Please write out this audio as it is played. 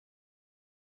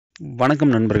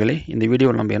வணக்கம் நண்பர்களே. இந்த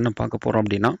வீடியோவில் நம்ம என்ன பார்க்க போகிறோம்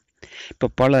அப்படின்னா, இப்போ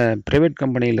பல ப்ரைவேட்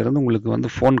கம்பெனியிலேருந்து உங்களுக்கு வந்து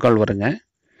ஃபோன் கால் வருங்க.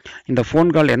 இந்த ஃபோன்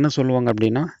கால் என்ன சொல்லுவாங்க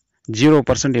அப்படின்னா,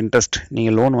 0% இன்ட்ரெஸ்ட்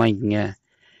நீங்கள் லோன் வாங்கிக்கிங்க,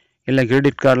 இல்லை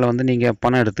கிரெடிட் கார்டில் வந்து நீங்கள்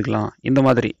பணம் எடுத்துக்கலாம். இந்த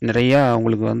மாதிரி நிறையா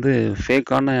உங்களுக்கு வந்து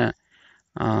ஃபேக்கான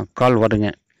கால் வருங்க.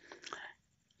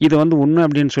 இது வந்து உண்மை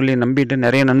அப்படின்னு சொல்லி நம்பிட்டு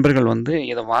நிறைய நண்பர்கள் வந்து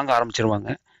இதை வாங்க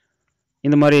ஆரம்பிச்சிருவாங்க.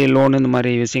 இந்த மாதிரி லோன் இந்த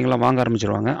மாதிரி விஷயங்கள்லாம் வாங்க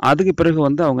ஆரம்பிச்சிருவாங்க. அதுக்கு பிறகு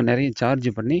வந்து அவங்க நிறைய சார்ஜ்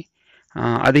பண்ணி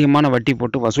அதிகமான வட்டி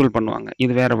போட்டு வசூல் பண்ணுவாங்க.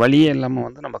 இது வேறு வழியே இல்லாமல்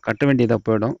வந்து நம்ம கட்ட வேண்டியதாக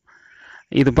போயிடும்.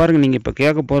 இது பாருங்கள், நீங்கள் இப்போ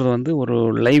கேட்க போகிறது வந்து ஒரு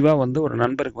லைவாக வந்து ஒரு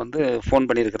நண்பருக்கு வந்து ஃபோன்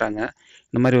பண்ணியிருக்கிறாங்க.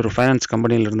 இந்த மாதிரி ஒரு ஃபைனான்ஸ்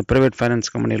கம்பெனியிலேருந்து, ப்ரைவேட்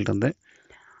ஃபைனான்ஸ் கம்பெனியிலேருந்து.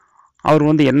 அவர்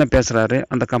வந்து என்ன பேசுகிறாரு,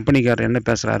 அந்த கம்பெனிக்காரர் என்ன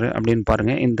பேசுகிறாரு அப்படின்னு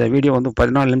பாருங்கள். இந்த வீடியோ வந்து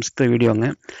 14 நிமிஷத்து வீடியோங்க.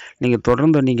 நீங்கள்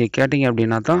தொடர்ந்து நீங்கள் கேட்டிங்க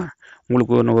அப்படின்னா தான்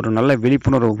உங்களுக்கு ஒரு நல்ல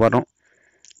விழிப்புணர்வு வரும்.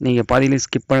 நீங்கள் பாதியிலே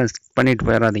ஸ்கிப் பண்ணிட்டு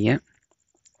போயிடாதீங்க.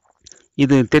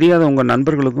 இது தெரியாத உங்கள்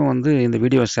நண்பர்களுக்கும் வந்து இந்த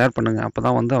வீடியோவை ஷேர் பண்ணுங்கள். அப்போ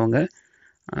தான் வந்து அவங்க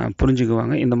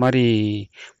புரிஞ்சுக்குவாங்க. இந்த மாதிரி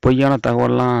பொய்யான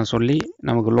தகவல்லாம் சொல்லி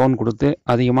நமக்கு லோன் கொடுத்து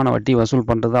அதிகமான வட்டி வசூல்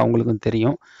பண்ணுறது அவங்களுக்கும்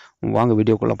தெரியும். வாங்க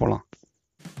வீடியோக்குள்ளே போகலாம்.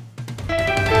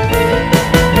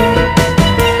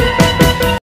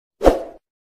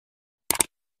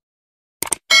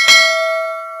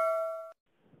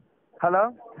 Hello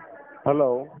hello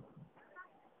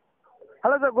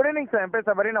hello sir, good evening sir. என் பேர்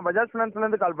சபரி. நான் பஜாஜ்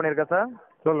ஃபினான்ஸ்லேருந்து கால் பண்ணியிருக்கேன் சார்.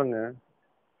 சொல்லுங்க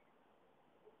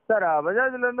சார்,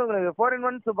 பஜாஜ்லேருந்து உங்களுக்கு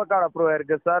 4-in-1 சூப்பர் கார்டு அப்ரூவ்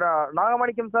ஆயிருக்கு சார்.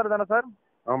 நாகமாணிக்கம் சார் தானே சார்?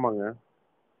 ஆமாங்க.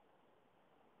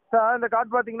 சார், இந்த கார்டு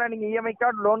பார்த்தீங்கன்னா நீங்கள் EMI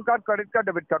card, loan card, credit card,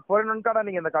 debit card 4-in-1 கார்டாக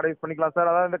நீங்கள் இந்த கார்டை யூஸ் பண்ணிக்கலாம் சார்.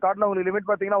 அதாவது இந்த கார்டில் உங்களுக்கு லிமிட்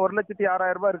பார்த்தீங்கன்னா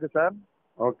 1,06,000 இருக்குது சார்.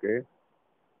 ஓகே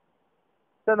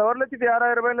சார், இந்த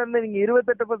 1,06,000 நீங்கள்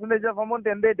 28% ஆஃப்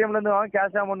அமௌண்ட் எந்த ஏடிஎம்லேருந்து வாங்க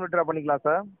கேஷ் அமௌண்ட் விட்ரா பண்ணிக்கலாம்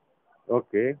சார்.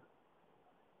 ஓகே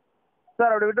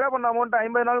சார், அப்படி விட்ரா பண்ண அமௌண்ட்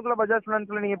 50 நாளுக்குள்ள பஜாஜ்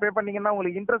ஃபினான்ஸில் நீங்கள் பே பண்ணீங்கன்னா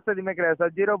உங்களுக்கு இன்ட்ரெஸ்ட் எதுவுமே கிடையாது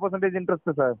சார். 0%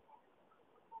 interest sir.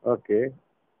 ஓகே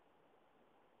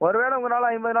ஒருவேளை உங்களால்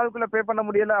 50 நாளுக்குள்ள பே பண்ண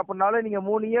முடியல அப்படின்னாலும் நீங்கள்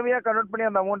 3 இஎம்ஐயாக கன்வெர்ட் பண்ணி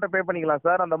அந்த அமௌண்ட்டை பே பண்ணிக்கலாம்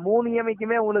சார். அந்த 3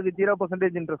 இஎம்ஐக்குமே உங்களுக்கு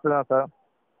 0% இன்ட்ரெஸ்ட் தான் சார்.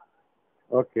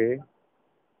 ஓகே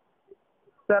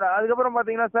சார், அதுக்கப்புறம்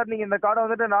பார்த்தீங்கன்னா சார், நீங்கள் இந்த கார்டை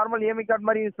வந்துட்டு நார்மல் இஎம்ஐ கார்டு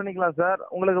மாதிரி யூஸ் பண்ணிக்கலாம் சார்.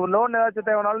 உங்களுக்கு லோன் ஏதாச்சும்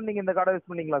தேவைனாலும் நீங்கள் இந்த கார்டை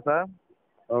யூஸ் பண்ணிக்கலாம் சார்.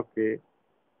 ஓகே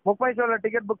புக் மை ஷோவில்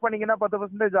டிக்கெட் புக் பண்ணிங்கன்னா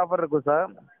 10% ஆஃபர் இருக்கும் சார்.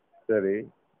 சரி.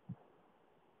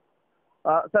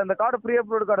 சார், இந்த கார்டு ப்ரீ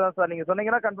அப்ரூவ்டு கார்டு தான் சார். நீங்கள்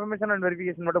சொன்னீங்கன்னா கன்ஃபர்மேஷன் அண்ட்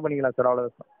வெரிஃபிகேஷன் மட்டும் பண்ணிக்கலாம் சார்.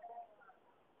 அவ்வளோதான் சார்.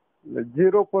 இந்த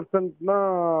 0%னா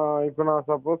இப்போ நான்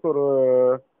சப்போஸ்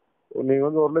நீங்கள்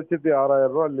வந்து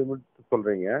 1,06,000 லிமிட்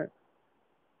சொல்கிறீங்க.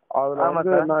 அதில் ஆமாம்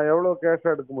வந்து சார். நான் எவ்வளோ கேஷ்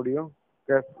எடுக்க முடியும்?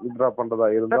 கேஷ் வித்ட்ரா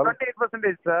பண்ணுறதா இருந்தாலும்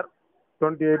 28% சார்.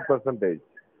 28%.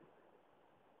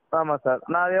 ஆமாம் சார்.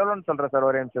 நான் அது எவ்வளோன்னு சொல்கிறேன் சார்.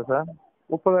 ஒரே நிமிஷம் சார்.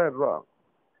 30,000.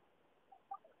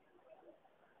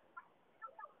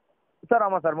 சார்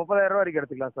ஆமாம் சார், 30,000 வரைக்கும்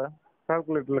எடுத்துக்கலாம் சார்.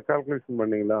 கால்குலேட்டரில் கால்குலேஷன்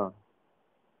பண்ணீங்களா?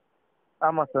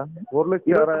 ஆமாம் சார்.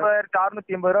 1,06,000.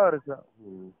 29,680 வருது சார்.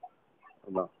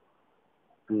 அதான்.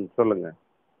 சொல்லுங்கள்.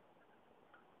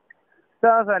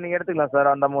 சார் நீங்கள் எடுத்துக்கலாம்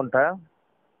சார் அந்த அமௌண்ட்டை.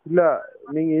 இல்லை,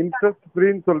 நீங்கள் இன்ட்ரெஸ்ட்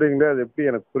ஃப்ரீன்னு சொல்கிறீங்களே, அது எப்படி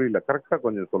எனக்கு புரியல. கரெக்டாக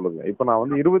கொஞ்சம் சொல்லுங்கள். இப்போ நான்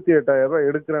வந்து 28,000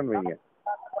 எடுக்கிறேன்னு வைங்க.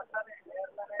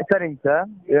 சரிங்க சார்.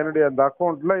 என்னுடைய அந்த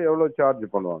அக்கௌண்ட்டில் எவ்வளோ சார்ஜ்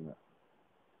பண்ணுவாங்க?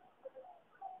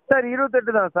 சார்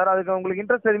 28 தான் சார். அதுக்கு உங்களுக்கு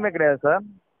இன்ட்ரெஸ்ட் எதுவுமே கிடையாது சார்.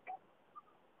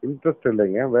 இன்ட்ரெஸ்ட்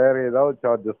இல்லைங்க, வேறு ஏதாவது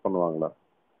சார்ஜஸ் பண்ணுவாங்களா?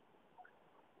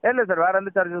 இல்லை சார், வேறு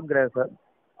எந்த சார்ஜஸும் கிடையாது சார்.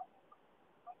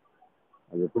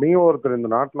 அது எப்படியும் ஒருத்தர்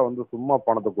இந்த நாட்டில் வந்து சும்மா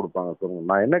பணத்தை கொடுப்பாங்க சொல்லுங்க.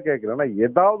 நான் என்ன கேட்குறேன்னா,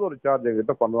 ஏதாவது ஒரு சார்ஜ்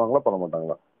எங்கிட்ட பண்ணுவாங்களா பண்ண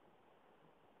மாட்டாங்களா?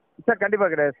 சார்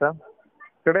கண்டிப்பாக கிடையாது சார்.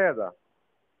 கிடையாதா?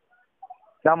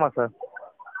 ஆமாம் சார்.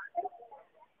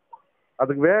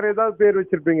 அதுக்கு வேறு ஏதாவது பேர்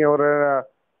வச்சுருப்பீங்க.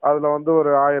 அதில் வந்து ஒரு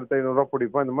 1,500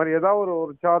 பிடிப்போம். இந்த மாதிரி ஏதாவது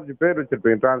ஒரு சார்ஜ் பேர்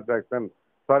வச்சுருப்பீங்க. டிரான்சாக்ஷன்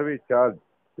சர்வீஸ் சார்ஜ்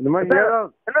இந்த மாதிரி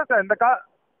ஏதாவது. இல்லை சார்,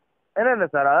 இல்லை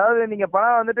சார். அதாவது நீங்கள்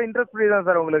பணம் வந்துட்டு இன்ட்ரெஸ்ட் ஃப்ரீ தான்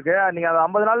சார் உங்களுக்கு. நீங்கள் அதை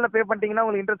 50 நாளில் பே பண்ணிட்டீங்கன்னா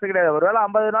உங்களுக்கு இன்ட்ரெஸ்ட் கிடையாது. ஒருவேளை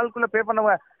 50 நாளுக்குள்ளே பே பண்ண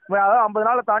அதாவது 50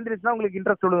 நாளை தாண்டிடுச்சுன்னா உங்களுக்கு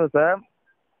இன்ட்ரெஸ்ட் விடுங்க சார்.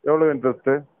 எவ்வளோ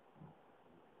இன்ட்ரெஸ்ட்டு?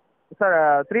 சார்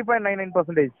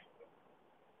 3.99%.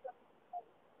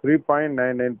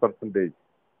 3.99%.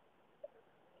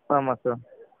 ஆமாம் சார்.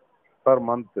 Per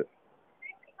month.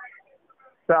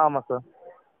 சார் ஆமாம் சார்.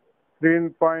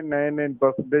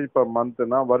 3.99% பர்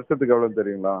மந்த்னா வருஷத்துக்கு எவ்வளோ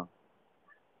தெரியுங்களா?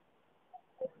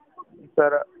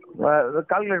 சார்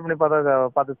கால்குலேட் பண்ணி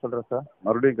பார்த்து சொல்கிறேன் சார்.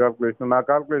 மறுபடியும் கால்குலேஷன் நான்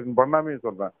கால்குலேஷன் பண்ணாமே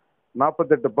சொல்கிறேன்.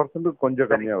 48%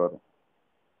 கொஞ்சம் கம்மியாக வரும்.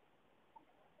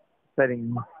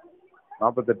 சரிங்க.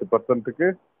 48%க்கு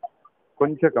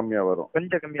கொஞ்சம் கம்மியாக வரும்.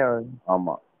 கொஞ்சம் கம்மியாக வரும்.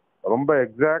 ஆமாம். ரொம்ப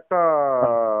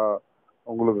எக்ஸாக்டாக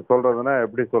உங்களுக்கு சொல்கிறதுனா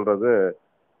எப்படி சொல்கிறது,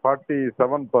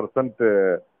 47%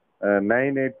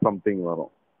 98 சம்திங் வரும்.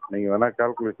 நீங்கள் வேணால்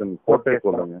கால்குலேஷன் போட்டே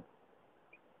சொல்லுங்கள்.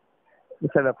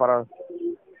 சரி பரவாயில்ல.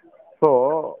 ஸோ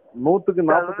 100க்கு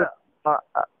 40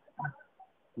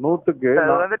 100க்கு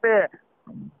வந்துட்டு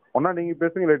ஒன்னா நீங்க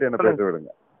பேசுங்க, லேட்டு என்ன பேச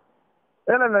விடுங்க.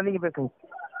 இல்ல நீங்க பேசுங்க.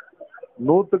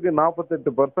 100க்கு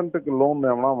 48% லோன்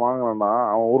எவனா வாங்கினா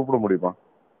அவன் உருப்பிட முடியுமா?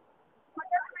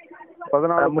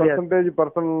 14%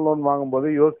 பர்சனல் லோன் வாங்கும்போது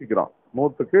யோசிக்கிறான்.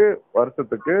 100க்கு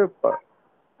வருஷத்துக்கு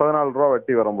 14 ரூபா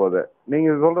வட்டி வரும்போது நீங்க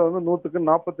சொல்றது வந்து 100க்கு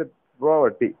 48 ரூபா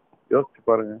வட்டி. யோசிச்சு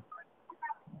பாருங்க.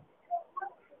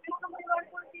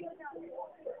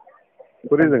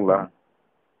 புரியுதுங்களா?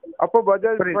 அப்போ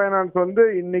பஜாஜ் ஃபைனான்ஸ் வந்து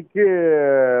இன்னைக்கு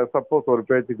சப்போஸ் ஒரு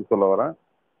பேச்சுக்கு சொல்ல வரேன்,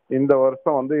 இந்த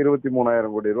வருஷம் வந்து 23,000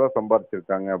 கோடி ரூபாய்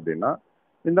சம்பாதிச்சிருக்காங்க அப்படின்னா,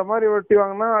 இந்த மாதிரி வட்டி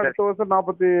வாங்கினா அடுத்த வருஷம்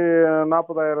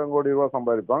 40,000 கோடி ரூபாய்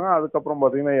சம்பாதிப்பாங்க. அதுக்கப்புறம்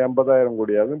பாத்தீங்கன்னா 80,000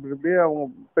 கோடி ஆகும். இப்படியே அவங்க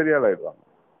பெரிய ஆள் ஆயிடுவாங்க.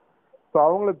 ஸோ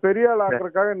அவங்களை பெரிய ஆள்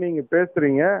ஆக்குறதுக்காக நீங்க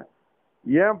பேசுறீங்க.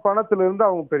 என் பணத்துல இருந்து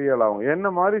அவங்க பெரிய ஆள் ஆகும். என்ன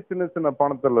மாதிரி சின்ன சின்ன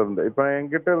பணத்துல இருந்து இப்ப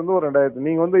என்கிட்ட இருந்து ஒரு 2000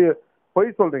 நீங்க வந்து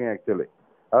பொய் சொல்றீங்க ஆக்சுவலி.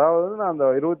 அதாவது நான் அந்த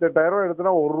 28,000 ரூபாய்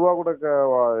எடுத்தனா ₹1 கூட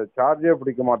சார்ஜே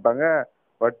பிடிக்க மாட்டாங்க,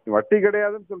 வட்டி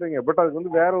கிடையாதுன்னு சொல்றீங்க. பட் அதுக்கு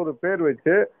வந்து வேற ஒரு பேர்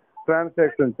வச்சு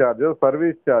டிரான்சாக்ஷன் சார்ஜோ,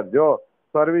 சர்வீஸ் சார்ஜோ,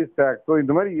 சர்வீஸ் டாக்ஸோ,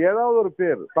 இந்த மாதிரி ஏதாவது ஒரு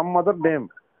பேர், சம் அதர் நேம்,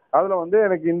 அதுல வந்து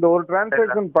எனக்கு இந்த ஒரு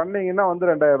டிரான்சாக்ஷன் பண்ணீங்கன்னா வந்து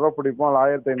 2,000 ரூபாய் பிடிப்போம்,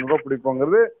 1,500 ரூபாய்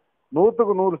பிடிப்போங்கிறது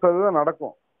 100க்கு 100%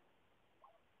 நடக்கும்.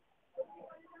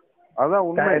 அதான்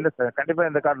உண்மை. இல்ல சார், கண்டிப்பா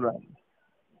இந்த கார்டுல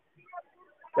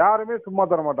யாருமே சும்மா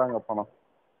தர மாட்டாங்க பணம்.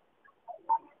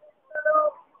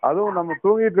 அதுவும் நம்ம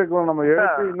தூங்கிட்டு இருக்கோம், நம்ம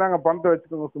எடுத்து இந்தாங்க பணத்தை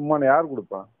வச்சுக்கோங்க சும்மான்னு யார்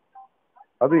கொடுப்பா?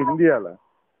 அது இந்தியால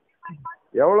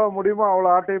எவ்வளவு முடியுமோ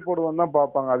அவ்வளவு ஆட்டையை போடுவோம் தான்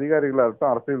பார்ப்பாங்க. அதிகாரிகளா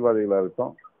இருக்கட்டும், அரசியல்வாதிகளா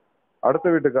இருக்கட்டும்,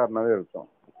 அடுத்த வீட்டுக்காரனாவே இருக்கட்டும்.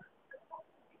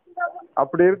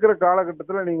 அப்படி இருக்கிற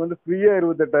காலகட்டத்தில் நீங்க வந்து ஃப்ரீயா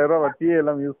 28,000 ரூபாய் வட்டியே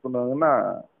எல்லாம் யூஸ் பண்ணுவாங்கன்னா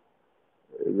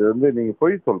இது வந்து நீங்க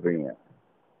பொய் சொல்றீங்க.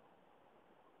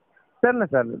 சரிண்ணா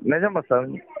சார், நிஜமா சார்.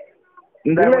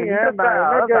 இந்த இல்லைங்க, நான்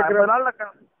என்ன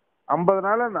கேட்கிறேன், 50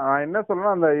 நாள் நான் என்ன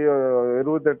சொல்றேன்னா அந்த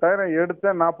 28,000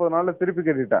 எடுத்தேன், 40 நாள்ல திருப்பி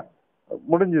கட்டிட்டேன்,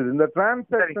 முடிஞ்சது. இந்த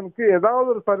டிரான்சாக்ஷனுக்கு ஏதாவது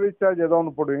ஒரு சர்வீஸ் சார்ஜ் ஏதோ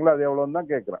ஒன்று போடுவீங்களா? அது எவ்வளவுன்னு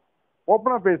தான் கேட்கிறேன்.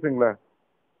 ஓப்பனா பேசுங்களேன்,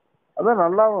 அதான்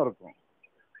நல்லாவும் இருக்கும்.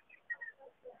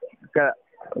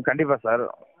 கண்டிப்பா சார்.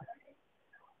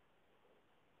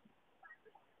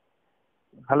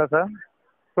 ஹலோ சார்,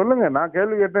 சொல்லுங்க. நான்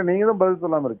கேள்வி கேட்டேன், நீங்க தான் பதில்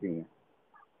சொல்லாம இருக்கீங்க.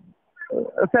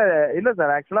 சார் இல்ல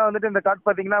சார், ஆக்சுவலா வந்துட்டு இந்த கார்டு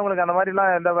பாத்தீங்கன்னா உங்களுக்கு அந்த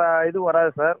மாதிரிலாம் எந்த இதுவும்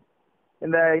வராது சார்.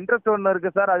 இந்த இன்ட்ரெஸ்ட் ஒன்று இருக்கு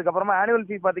சார். அதுக்கப்புறமா ஆனுவல்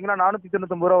ஃபீ பாத்தீங்கன்னா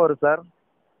 499 ரூபா வரும் சார்.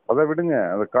 அதை விடுங்க,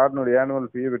 அந்த கார்டினுடைய ஆனுவல்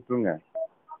ஃபீயை விட்டுருங்க.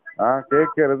 நான்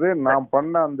கேட்கறது, நான்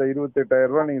பண்ண அந்த 28,000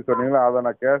 ரூபாய் நீங்க சொன்னீங்களா, அதை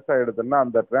நான் கேஷா எடுத்தேன்னா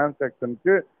அந்த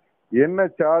டிரான்சாக்ஷனுக்கு என்ன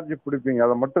சார்ஜ் பிடிப்பீங்க?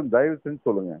 அதை மட்டும் தயவு செஞ்சு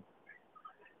சொல்லுங்க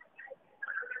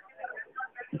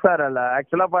சார். இல்ல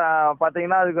ஆக்சுவலா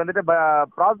பாத்தீங்கன்னா அதுக்கு வந்துட்டு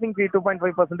ப்ராசஸிங் ஃபீ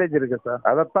 2.5% இருக்கு சார்.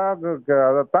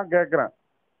 அதைத்தான்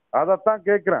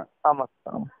கேட்கிறேன். ஆமா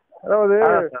சார். அதாவது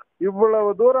இவ்வளவு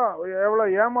தூரம்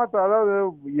எவ்வளவு ஏமாத்த, அதாவது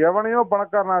எவனையோ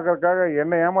பணக்காரன் ஆகிறதுக்காக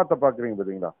என்ன ஏமாத்த பாக்குறீங்க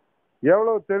பாத்தீங்களா?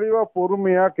 எவ்வளவு தெளிவா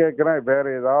பொறுமையா கேட்கிறேன், வேற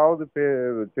ஏதாவது பேர்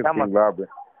வச்சிருக்கீங்களா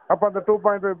அப்படின்னு. அப்ப அந்த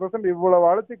 2.5% இவ்வளவு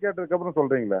அழுத்தி கேட்டதுக்கு அப்புறம்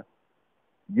சொல்றீங்களா?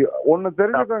 ஒண்ணு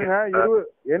தெரிஞ்சுக்கோங்க,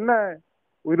 என்ன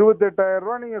 28,000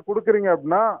 ரூபாய் நீங்க கொடுக்குறீங்க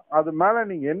அப்படின்னா அது மேல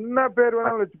நீங்க என்ன பேர்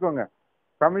வேணாலும் வச்சுக்கோங்க.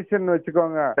 கமிஷன்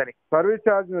வச்சுக்கோங்க, சர்வீஸ்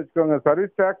சார்ஜ் வச்சுக்கோங்க,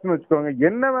 சர்வீஸ் டாக்ஸ் வச்சுக்கோங்க,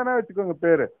 என்ன வேணா வச்சுக்கோங்க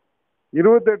பேரு.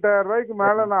 28,000 ரூபாய்க்கு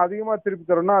மேல நான் அதிகமா திருப்பி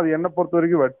தரேன்னா அது என்ன பொறுத்த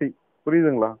வரைக்கும் வட்டி.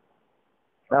 புரியுதுங்களா?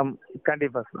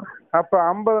 கண்டிப்பா சார். அப்ப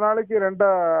 50 நாளைக்கு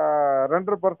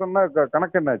 2.5%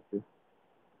 கணக்கு என்னாச்சு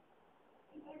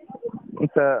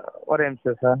சார்? ஒரே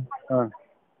நிமிஷம் சார்.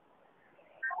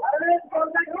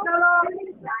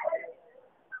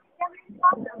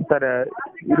 சார்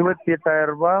 28,000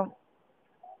 ரூபாய்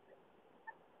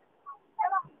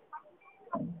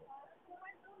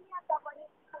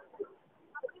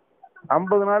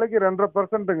 50 நாளைக்கு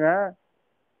 2.5%ங்க.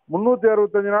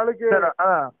 365 நாளைக்கு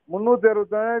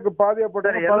 365 பாதியா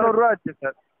போட்டு 700 ரூபாய் ஆச்சு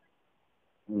சார்.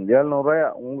 700 ரூபாயா?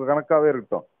 உங்க கணக்காவே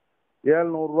இருக்கட்டும்.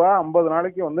 700 ரூபாய் 50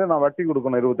 நாளைக்கு வந்து நான் வட்டி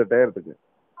கொடுக்கணும் 28,000க்கு.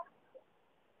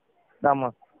 ஆமா.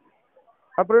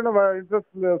 அப்புறம் என்ன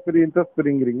இன்ட்ரெஸ்ட்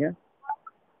ஃப்ரீங்கிறீங்க?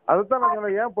 அதுதான் நான்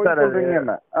சொன்னேன், ஏன் போய் சொல்றீங்க?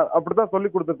 என்ன அப்படித்தான் சொல்லி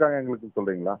கொடுத்துருக்காங்க எங்களுக்கு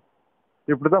சொல்றீங்களா?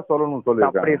 இப்படிதான் சொல்லணும்னு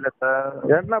சொல்லியிருக்காங்க.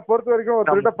 என்ன பொறுத்த வரைக்கும்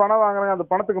ஒருத்தர்கிட்ட பணம் வாங்குறாங்க, அந்த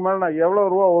பணத்துக்கு மேல நான்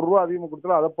எவ்வளவு ரூபா ₹1 அதிகமா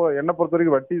கொடுத்தாலும் அதை என்ன பொறுத்த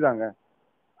வரைக்கும் வட்டி தாங்க.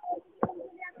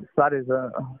 சாரி சார்,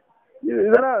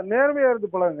 இதெல்லாம் நேர்மையா இருந்து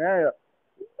பழகுங்க.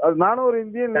 அது நானும் ஒரு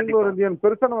இந்தியன், நீங்களும் ஒரு இந்தியன்,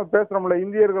 பெருசா நம்ம பேசுறோம்ல.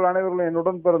 இந்தியர்கள் அனைவர்களும்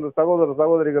என்னுடன் பிறந்த சகோதர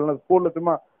சகோதரிகள் ஸ்கூல்ல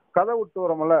சும்மா கதை விட்டு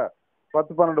வரோம்ல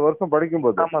 10-12 வருஷம்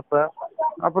படிக்கும்போது.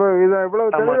 அப்புறம் இதை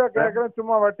இவ்வளவு தெளிவா கேட்கறேன்.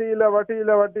 சும்மா வட்டி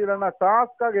இல்லைன்னா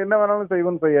காசுக்காக என்ன வேணாலும்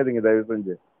செய்வோன்னு செய்யாதீங்க தயவு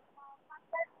செஞ்சு.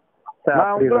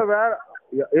 நான் உங்களை வேற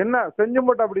என்ன செஞ்சு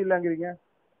மட்டும் அப்படி இல்லைங்கிறீங்க?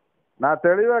 நான்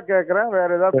தெளிவா கேக்குறேன், வேற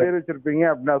ஏதாவது பேர் வச்சிருப்பீங்க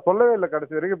அப்படின்னு நான் சொல்லவே இல்லை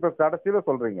கடைசி வரைக்கும். இப்ப கடைசியில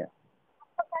சொல்றீங்க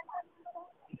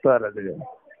சார். அது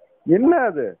என்ன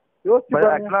அது யோசிச்சு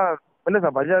ஆக்சுவலா இல்ல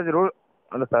சார், பஜாஜ் ரூல்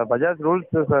இல்ல சார், பஜாஜ்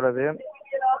ரூல்ஸ் சார் அது.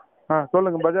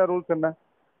 சொல்லுங்க பஜாஜ் ரூல்ஸ் என்ன?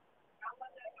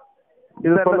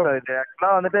 இது சார் இது ஆக்சுவலா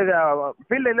வந்துட்டு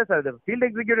ஃபீல்ட் இல்ல சார், இது ஃபீல்ட்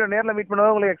எக்ஸிக்யூட்டிவ் நேர்ல மீட்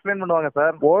பண்ணுவாங்க, உங்களுக்கு எக்ஸ்பிளைன் பண்ணுவாங்க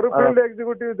சார். ஒரு ஃபீல்ட்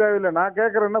எக்ஸிக்யூட்டிவ் தேவையில்லை. நான்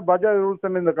கேக்குறேன்னா பஜாஜ்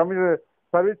ரூல்ஸ் இந்த கம்பெனி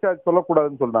சர்வீஸ் சார்ஜ்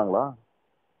சொல்லக்கூடாதுன்னு சொல்றாங்களா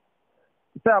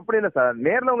சார்? அப்படி இல்ல சார்,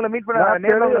 நேர்ல உங்களை மீட் பண்ண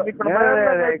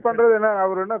மீட் பண்றது என்ன,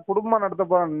 அவர் என்ன குடும்பம் நடத்த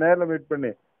போறாங்க நேர்ல மீட்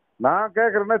பண்ணி? நான்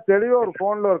கேக்குறேன்னா தெளிவா ஒரு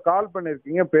போன்ல ஒரு கால்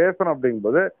பண்ணிருக்கீங்க பேசணும்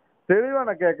அப்படிங்கும்போது தெளிவா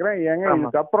நான் கேக்குறேன், ஏங்க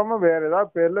இதுக்கு அப்புறமா வேற ஏதாவது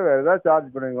பேர்ல வேற ஏதாவது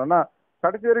சார்ஜ் பண்ணுவீங்கன்னா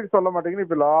கடைசி வரைக்கும் சொல்ல மாட்டேங்குன்னு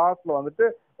இப்ப லாஸ்ட்ல வந்துட்டு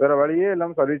வேற வழியே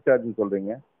இல்லாம சர்வீஸ் சார்ஜ்னு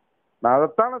சொல்றீங்க. நான்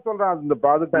அதைத்தானே சொல்றேன்.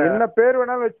 அதுக்கு என்ன பேர்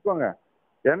வேணாலும் வச்சுக்கோங்க.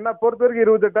 என்னை பொறுத்த வரைக்கும்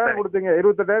 28,000 கொடுத்தீங்க,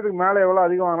 28,000க்கு மேல எவ்வளவு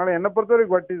அதிகம் வாங்கினாலும் என்னை பொறுத்த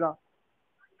வரைக்கும் வட்டி தான்.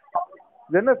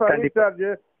 என்ன சர்வீஸ் சார்ஜ்?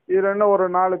 இதுல என்ன ஒரு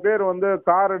 4 பேர் வந்து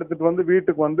கார் எடுத்துட்டு வந்து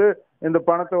வீட்டுக்கு வந்து இந்த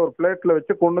பணத்தை ஒரு பிளேட்ல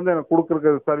வச்சு கொண்டு வந்து எனக்கு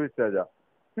கொடுக்கறது சர்வீஸ் சார்ஜா?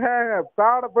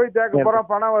 கார்டை போய் சேர்க்க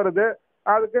போறான், பணம் வருது,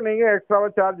 அதுக்கு நீங்க எக்ஸ்ட்ராவா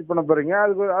சார்ஜ் பண்ண போறீங்க.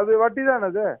 அது வட்டி தானே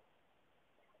அது?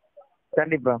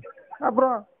 கண்டிப்பா.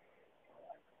 அப்புறம்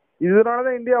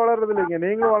இதனாலதான் இந்தியா வளர்றது இல்லைங்க.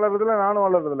 நீங்களும் வளர்றது இல்லை, நானும்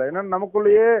வளர்றது இல்லை. ஏன்னா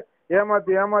நமக்குள்ளேயே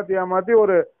ஏமாத்தி ஏமாத்தி ஏமாத்தி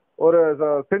ஒரு ஒரு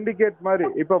சிண்டிகேட் மாதிரி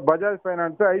இப்ப பஜாஜ்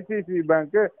பைனான்ஸ், ஐசிஐசிஐ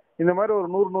பேங்க், இந்த மாதிரி ஒரு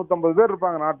 100-150 பேர்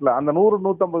இருப்பாங்க நாட்டுல. அந்த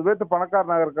 100-150 பேர்த்து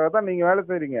பணக்காரன் நகருக்காக தான் நீங்க வேலை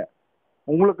செய்றீங்க.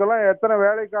 உங்களுக்கெல்லாம் எத்தனை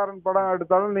வேலைக்காரன் படம்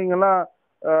எடுத்தாலும் நீங்க எல்லாம்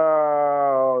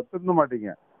திருந்த மாட்டீங்க.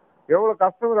 எவ்வளவு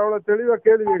கஸ்டமர் எவ்வளவு தெளிவா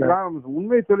கேள்வி கேட்கலாம்,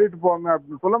 உண்மையை சொல்லிட்டு போவாங்க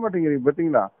அப்படின்னு சொல்ல மாட்டேங்கிறீங்க.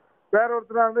 பாத்தீங்களா? வேற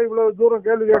ஒருத்தரா இருந்தா இவ்வளவு தூரம்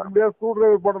கேள்வி கேட்க முடியாது, ஸ்க்ரூ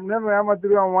டிரைவர் போட முடியாது,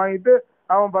 ஏமாத்தி அவன் வாங்கிட்டு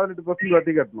அவன் 18%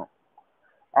 வட்டி கட்டணும்.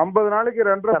 50 நாளைக்கு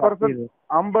 2.5%.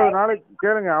 50 நாளைக்கு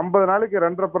கேளுங்க, 50 நாளைக்கு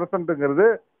 2.5%ங்கிறது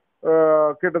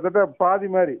கிட்டத்தட்ட பாதி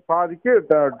மாதிரி, பாதிக்கு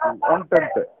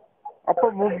 1/10. அப்ப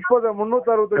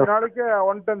 365 நாளைக்கு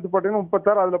 1/10 போட்டீங்கன்னா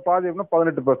 36, அதுல பாதி அப்படின்னா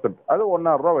 18%. அது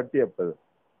 1,000 ரூபா வட்டி. அப்பது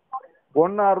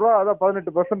 1,000 ரூபா, அதான்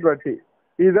 18% வட்டி.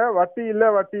 இத வட்டி இல்ல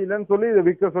வட்டி இல்லன்னு சொல்லி இதை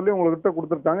விற்க சொல்லி உங்ககிட்ட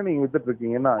கொடுத்துருக்காங்க, நீங்க வித்துட்டு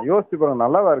இருக்கீங்கன்னா யோசிச்சு பாருங்க.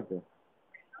 நல்லாவா இருக்கு?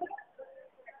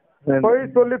 பொய்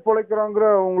சொல்லி பொழைக்கிறோங்கிற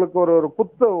உங்களுக்கு ஒரு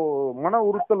குத்த மன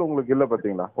உறுத்தல் உங்களுக்கு இல்ல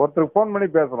பாத்தீங்களா? ஒருத்தருக்கு போன் பண்ணி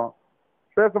பேசுறோம்,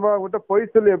 பேசும்போது அவங்ககிட்ட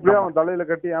பொய் சொல்லி எப்படியா அவன் தலையில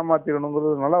கட்டி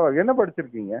ஏமாத்திடணுங்கிறது நல்லாவா? என்ன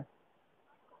படிச்சிருக்கீங்க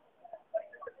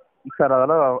சார்?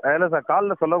 அதெல்லாம் சார்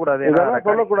கால்ல சொல்லக்கூடாது, இதெல்லாம்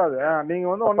சொல்லக்கூடாது. நீங்க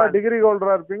வந்து ஒன்னா டிகிரி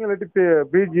ஹோல்டரா இருப்பீங்க, இல்லாட்டி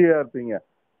பிஜியா இருப்பீங்க,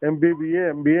 MBBA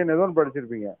MBA ஏதோ ஒன்று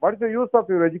படிச்சிருப்பீங்க. What's the use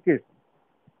of your education?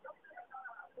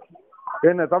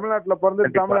 என்ன தமிழ்நாட்டுல பிறந்து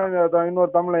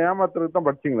இன்னொரு தமிழை ஏமாத்துறதுக்கு தான்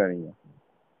படிச்சீங்களா நீங்க?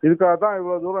 இதுக்காக தான்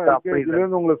இவ்வளவு தூரம் எல்கேஜில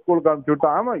இருந்து உங்களை ஸ்கூலுக்கு அனுப்பிச்சு விட்டா?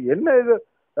 ஆமா, என்ன இது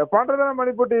பண்றதுனா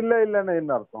மணி போட்டு இல்ல இல்லன்னு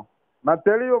என்ன அர்த்தம்? நான்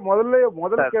தெளிவா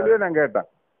முதல் கேள்வியே நான் கேட்டேன்.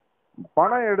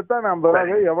 பணம் எடுத்தா நான்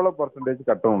 50,000 எவ்வளவு பர்சன்டேஜ்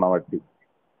கட்டணும் நான் வட்டி?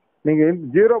 நீங்க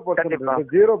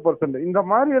 0% இந்த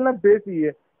மாதிரி எல்லாம் பேசி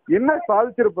என்ன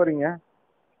சாதிச்சிருப்பீங்க?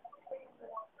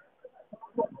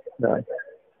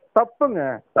 தப்புங்க.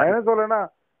 நான் என்ன சொல்றேன்னா,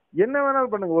 என்ன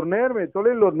வேணாலும் பண்ணுங்க, ஒரு நேர்மை,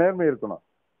 தொழில் ஒரு நேர்மை இருக்கணும்.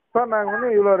 சார் நாங்க வந்து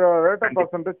இவ்வளவு ரேட் ஆஃப்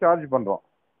பர்சன்டேஜ் சார்ஜ் பண்றோம்,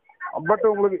 பட்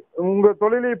உங்களுக்கு உங்க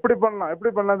தொழில இப்படி பண்ணலாம்,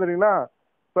 எப்படி பண்ணலாம் தெரியுங்களா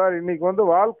சார்? இன்னைக்கு வந்து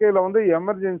வாழ்க்கையில வந்து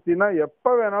எமர்ஜென்சினா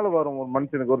எப்ப வேணாலும் வரும் ஒரு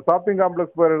மனுஷனுக்கு. ஒரு ஷாப்பிங்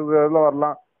காம்ப்ளெக்ஸ் போறதுல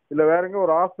வரலாம், இல்ல வேற எங்க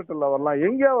ஒரு ஹாஸ்பிட்டல்ல வரலாம்,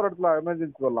 எங்கேயா ஒரு இடத்துல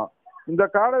எமர்ஜென்சி வரலாம். இந்த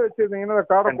கார்டை வச்சிருந்தீங்கன்னா, இந்த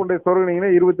கார்டை கொண்டு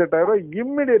சொருகினீங்கன்னா 28,000 ரூபாய்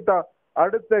இம்மிடியட்டா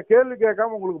அடுத்த கேள்வி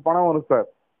கேட்காம உங்களுக்கு பணம் வரும் சார்,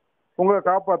 உங்களை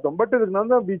காப்பாற்றும். பட் இதுக்கு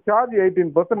வந்து we charge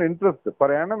 18% interest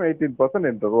per annum, 18%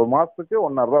 interest. ஒரு மாசத்துக்கு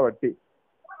 1,000 ரூபாய் வட்டி.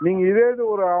 நீங்க இதே இது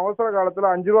ஒரு அவசர காலத்துல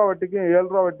 5 ரூபா வட்டிக்கும் 7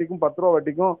 ரூபா வட்டிக்கும் 10 ரூபா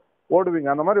வட்டிக்கும் ஓடுவீங்க.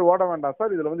 அந்த மாதிரி ஓட வேண்டாம்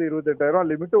சார். இதுல வந்து 28,000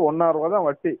 லிமிட், 1,000 ரூபா தான்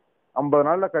வட்டி. 50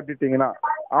 நாள்ல கட்டிட்டீங்கன்னா,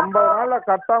 50 நாள்ல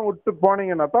கட்டாம விட்டு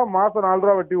போனீங்கன்னா தான் மாசம் 4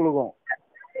 ரூபா வட்டி விழுகும்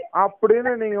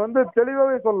அப்படின்னு நீங்க வந்து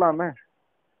தெளிவாவே சொல்லலாமே.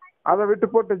 அதை விட்டு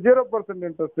போட்டு 0%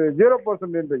 இன்ட்ரெஸ்ட்,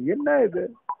 0% இன்ட்ரெஸ்ட், என்ன இது?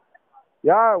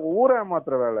 ஊரை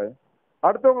ஏமாத்துற வேலை.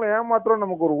 அடுத்தவங்களை ஏமாத்துறோம்,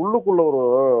 நமக்கு ஒரு உள்ளுக்குள்ள ஒரு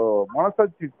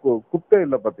மனசாட்சி குத்தே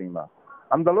இல்லை பாத்தீங்களா?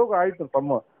 அந்த அளவுக்கு ஆயிட்டு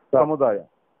சமுதாயம்.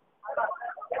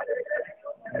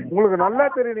 உங்களுக்கு நல்லா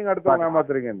தெரியும் நீங்க அடுத்தவங்க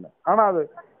ஏமாத்துறீங்கன்னு, ஆனா அது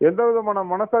எந்த விதமான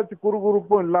மனசாட்சி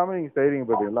குறுகுறுப்பும் இல்லாம நீங்க செய்றீங்க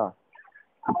பாத்தீங்களா?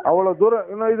 அவ்வளவு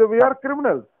தூரம் இது we are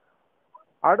criminals.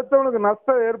 அடுத்தவனுக்கு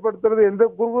நஷ்டம் ஏற்படுத்துறது எந்த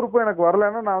குறுகுறுப்பும் எனக்கு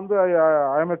வரலன்னா நான் வந்து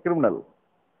I am a criminal.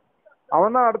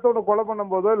 அவன் தான் அடுத்தவனை கொலை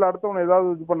பண்ணும் போதோ இல்ல அடுத்தவனை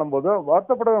ஏதாவது இது பண்ணும் போதோ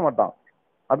வருத்தப்படவே மாட்டான்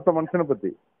அடுத்த மனுஷனை பத்தி.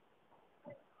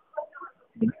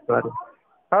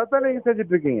 அதான் நீங்க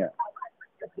செஞ்சிட்டு இருக்கீங்க.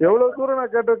 எவ்வளவு தூரம்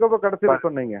நான் கேட்டதுக்கு கடைசியில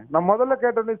சொன்னீங்க, நான் முதல்ல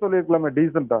கேட்டேன்னு சொல்லிருக்கலாமே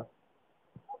டீசெண்டா.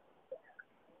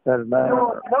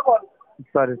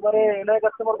 सॉरी नए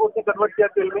कस्टमर को उसने कन्वर्ट किया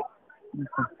तेल में।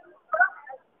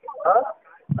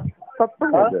 तब तो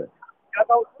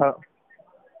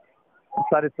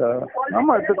சரி சார்.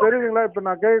 ஆமா, இப்ப தெரியுதுங்களா? இப்ப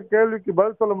நான் கேள்விக்கு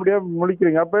பதில் சொல்ல முடியாம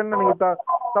முடிக்கிறீங்க. அப்ப என்ன நீங்க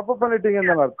தப்பு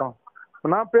பண்ணிட்டீங்கன்னு அர்த்தம்.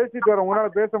 நான் பேசிட்டு வரேன், உங்களால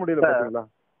பேச முடியல பாத்தீங்களா?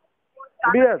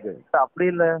 முடியாது. அப்படி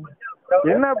இல்ல.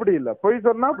 என்ன அப்படி இல்ல? பொய்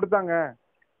சொன்னா அப்படித்தாங்க.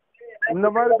 இந்த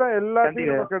மாதிரி தான்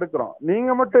எல்லாத்தையும் நம்ம கெடுக்கிறோம்.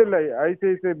 நீங்க மட்டும் இல்ல,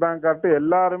 ஐசிஐசிஐ பேங்க் ஆகட்டும்,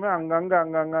 எல்லாருமே அங்கங்க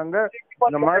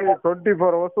இந்த மாதிரி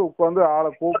 24 hours உட்காந்து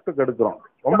ஆளை கூப்பிட்டு கெடுக்கிறோம்.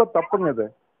 ரொம்ப தப்புங்க இது.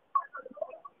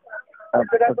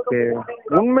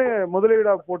 உண்மையை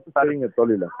முதலீடா போட்டு செய்யுங்க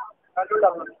தொழில.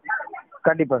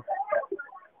 கண்டிப்பா.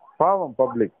 பாவம்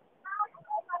பப்ளிக்.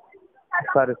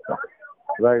 சரி சார்.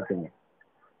 ரைட்டுங்க.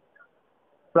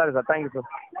 சரி சார், தேங்க்யூ சார்.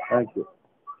 தேங்க்யூ.